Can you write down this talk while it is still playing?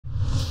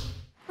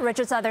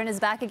Richard Southern is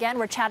back again.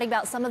 We're chatting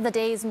about some of the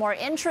day's more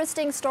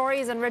interesting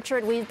stories. And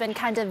Richard, we've been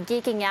kind of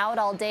geeking out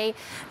all day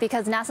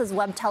because NASA's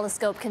Webb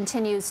Telescope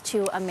continues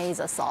to amaze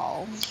us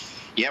all.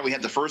 Yeah, we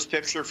had the first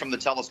picture from the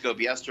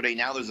telescope yesterday.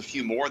 Now there's a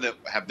few more that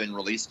have been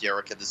released,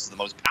 Erica. This is the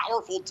most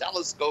powerful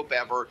telescope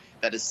ever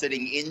that is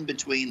sitting in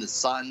between the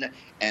sun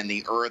and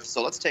the Earth.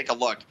 So let's take a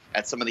look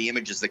at some of the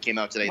images that came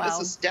out today. Wow. This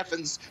is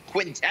Stephan's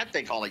Quintet,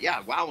 they call it.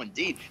 Yeah, wow,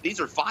 indeed. These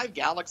are 5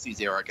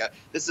 galaxies, Erica.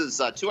 This is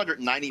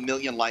 290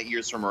 million light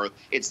years from Earth.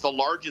 It's the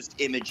largest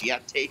image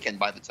yet taken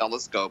by the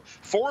telescope.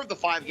 4 of the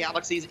 5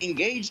 galaxies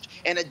engaged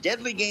in a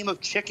deadly game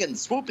of chicken,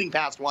 swooping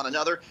past one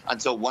another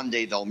until one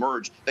day they'll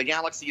merge. The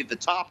galaxy at the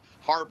top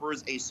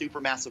harbors a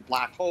supermassive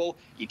black hole.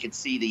 You can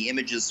see the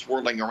images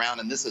swirling around,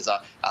 and this is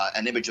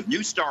an image of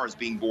new stars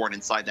being born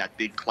inside that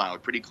big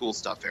cloud. Pretty cool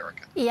stuff,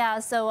 Erica. Yeah,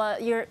 so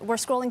we're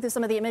scrolling through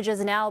some of the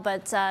images now,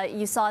 but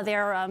you saw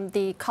there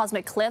the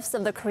cosmic cliffs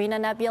of the Carina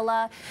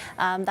Nebula.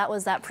 That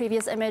was that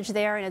previous image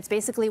there, and it's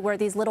basically where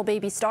these little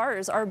baby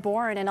stars are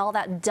born, and all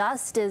that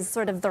dust is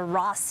sort of the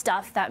raw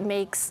stuff that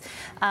makes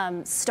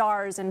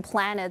stars and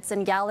planets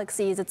and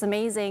galaxies. It's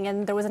amazing.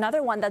 And there was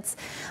another one that's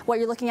what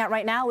you're looking at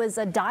right now is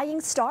a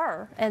dying star.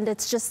 And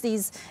it's just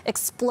these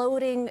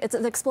exploding, it's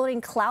an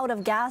exploding cloud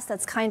of gas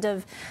that's kind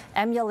of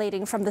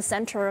emulating from the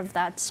center of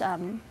that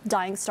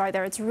dying star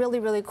there. It's really,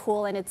 really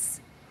cool, and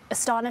it's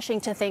astonishing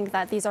to think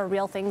that these are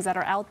real things that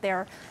are out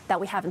there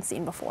that we haven't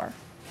seen before.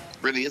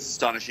 Really is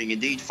astonishing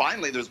indeed.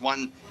 Finally, there's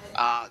one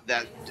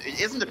that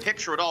isn't a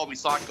picture at all. We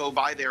saw it go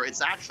by there.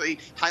 It's actually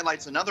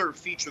highlights another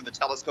feature of the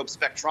telescope,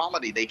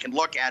 spectrometry. They can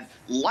look at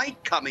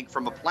light coming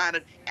from a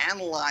planet,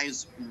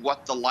 analyze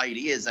what the light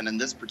is. And in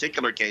this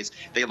particular case,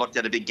 they looked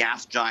at a big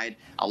gas giant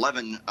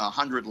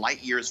 1,100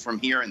 light years from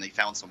here, and they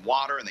found some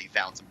water, and they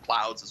found some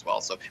clouds as well.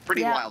 So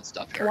pretty wild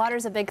stuff here.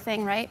 Water's a big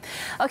thing, right?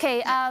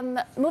 Okay,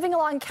 moving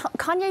along,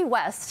 Kanye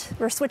West,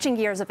 we're switching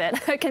gears a bit,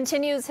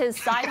 continues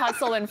his side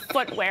hustle in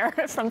footwear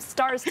from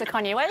stars to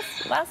Kanye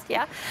West,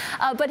 yeah.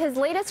 But his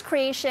latest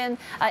creation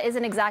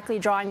isn't exactly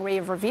drawing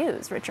rave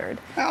reviews, Richard.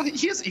 Well,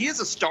 he is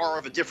a star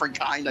of a different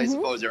kind, I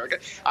suppose, Erica.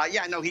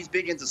 Yeah, no, he's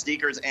big into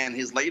sneakers, and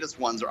his latest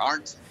ones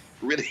aren't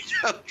really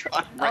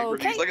drawing rave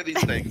reviews. Look at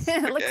these things.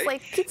 It looks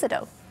like pizza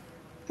dough.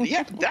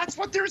 Yeah, that's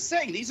what they're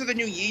saying. These are the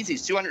new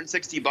Yeezys,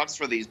 $260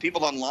 for these.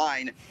 People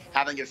online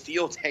having a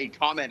field day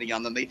commenting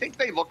on them. They think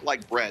they look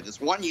like bread. This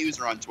one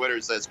user on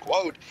Twitter says,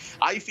 quote,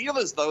 "I feel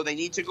as though they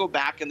need to go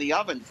back in the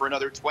oven for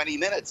another 20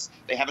 minutes.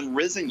 They haven't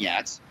risen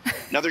yet."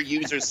 Another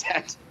user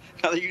said,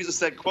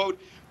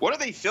 quote, "What are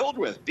they filled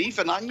with? Beef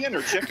and onion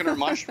or chicken or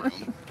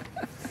mushroom?"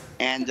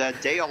 And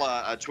Dale,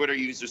 a Twitter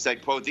user,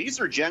 said, quote, "These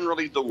are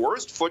generally the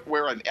worst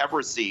footwear I've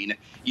ever seen.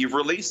 You've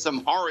released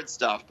some horrid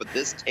stuff, but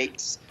this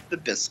takes the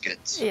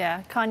biscuits."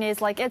 Yeah,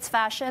 Kanye's like, it's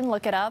fashion,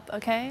 look it up,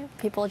 okay?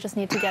 People just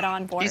need to get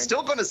on board. He's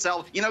still going to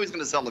sell, he's going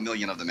to sell 1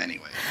 million of them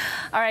anyway.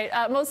 All right,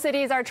 most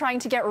cities are trying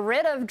to get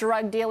rid of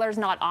drug dealers,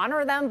 not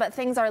honor them, but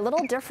things are a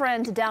little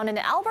different down in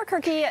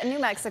Albuquerque, New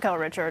Mexico,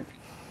 Richard.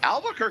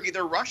 Albuquerque,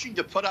 they're rushing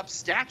to put up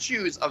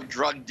statues of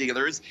drug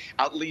dealers,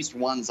 at least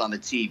one's on the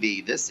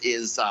TV. This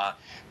is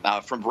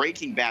from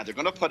Breaking Bad. They're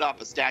going to put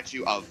up a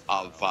statue of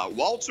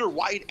Walter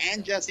White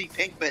and Jesse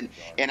Pinkman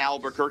in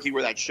Albuquerque,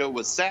 where that show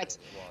was set.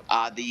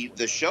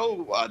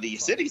 The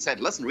city said,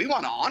 listen, we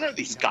want to honor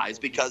these guys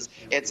because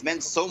it's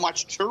meant so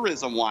much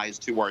tourism-wise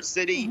to our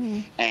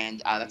city,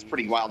 and that's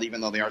pretty wild,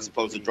 even though they are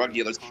supposed drug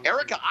dealers.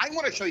 Erica, I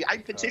want to show you, I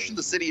petitioned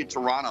the city of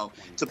Toronto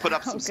to put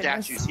up some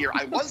statues here.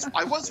 I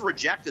was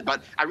rejected,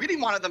 but I really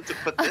wanted them to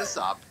put this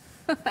up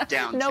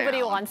downtown.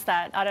 Nobody wants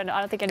that. I don't know.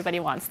 I don't think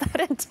anybody wants that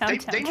in downtown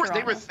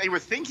Toronto. They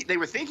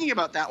were thinking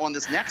about that one.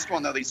 This next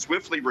one, though, they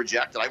swiftly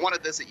rejected. I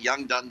wanted this at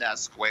Yonge Dundas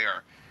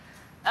Square.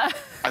 I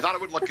thought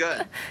it would look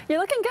good. You're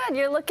looking good.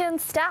 You're looking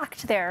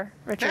stacked there,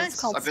 Richard. Thanks.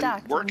 It's called I've been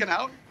stacked. working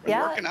out.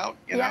 Working out,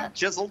 you know,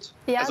 chiseled.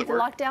 Yeah, the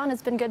lockdown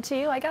has been good to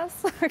you, I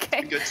guess. Okay. It's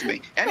been good to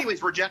me.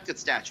 Anyways, rejected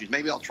statues.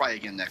 Maybe I'll try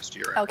again next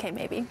year. Okay,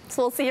 maybe.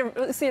 So we'll see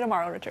you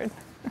tomorrow, Richard.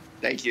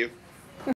 Thank you.